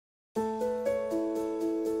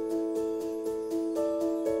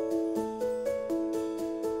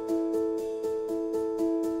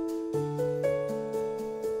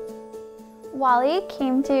Wally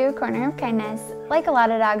came to Corner of Kindness like a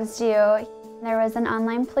lot of dogs do. There was an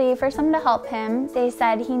online plea for someone to help him. They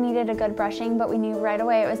said he needed a good brushing, but we knew right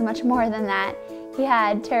away it was much more than that. He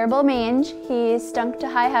had terrible mange, he stunk to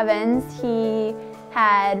high heavens, he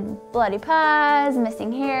had bloody paws,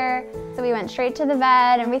 missing hair. So we went straight to the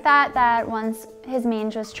vet, and we thought that once his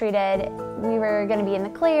mange was treated, we were gonna be in the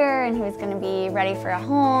clear and he was gonna be ready for a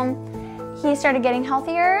home. He started getting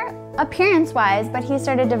healthier appearance-wise, but he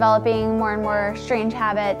started developing more and more strange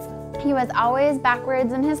habits. He was always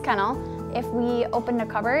backwards in his kennel. If we opened a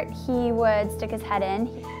cupboard, he would stick his head in.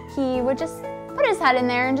 He would just put his head in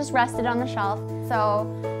there and just rest it on the shelf. So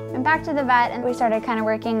went back to the vet and we started kind of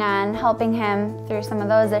working on helping him through some of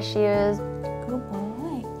those issues. Good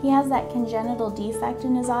boy. He has that congenital defect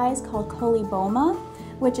in his eyes called coloboma,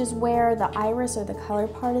 which is where the iris or the color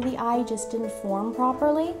part of the eye just didn't form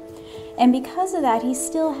properly. And because of that, he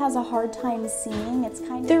still has a hard time seeing.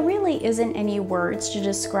 There really isn't any words to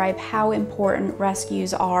describe how important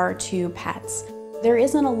rescues are to pets. There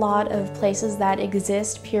isn't a lot of places that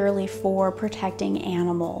exist purely for protecting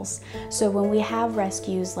animals. So when we have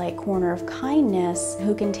rescues like Corner of Kindness,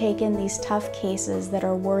 who can take in these tough cases that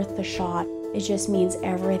are worth the shot, it just means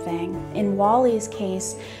everything. In Wally's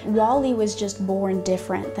case, Wally was just born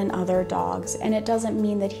different than other dogs, and it doesn't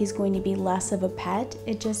mean that he's going to be less of a pet.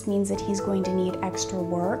 It just means that he's going to need extra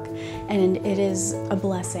work, and it is a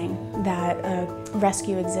blessing that a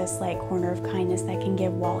rescue exists like Corner of Kindness that can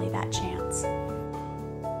give Wally that chance.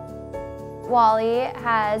 Wally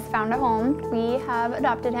has found a home. We have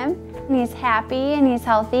adopted him. He's happy and he's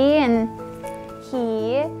healthy, and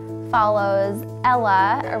he follows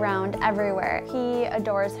Ella around everywhere. He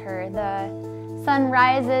adores her. The sun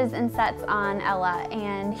rises and sets on Ella,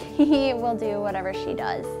 and he will do whatever she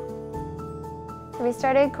does. So we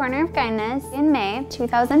started Corner of Kindness in May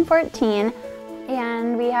 2014,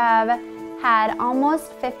 and we have had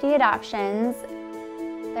almost 50 adoptions.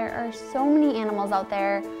 There are so many animals out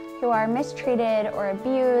there who are mistreated or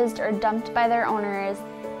abused or dumped by their owners.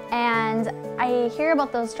 And I hear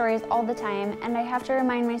about those stories all the time, and I have to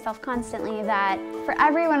remind myself constantly that for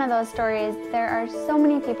every one of those stories, there are so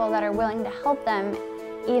many people that are willing to help them,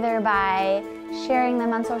 either by sharing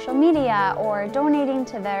them on social media or donating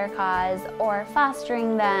to their cause or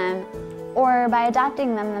fostering them or by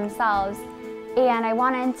adopting them themselves. And I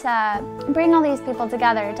wanted to bring all these people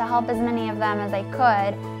together to help as many of them as I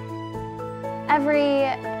could. Every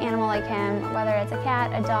animal like him, whether it's a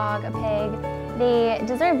cat, a dog, a pig, they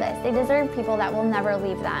deserve this. They deserve people that will never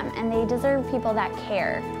leave them, and they deserve people that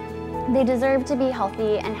care. They deserve to be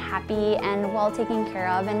healthy and happy and well taken care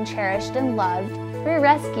of and cherished and loved. Through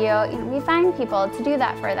rescue, we find people to do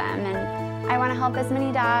that for them, and I want to help as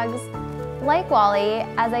many dogs like Wally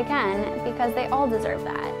as I can because they all deserve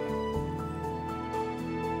that.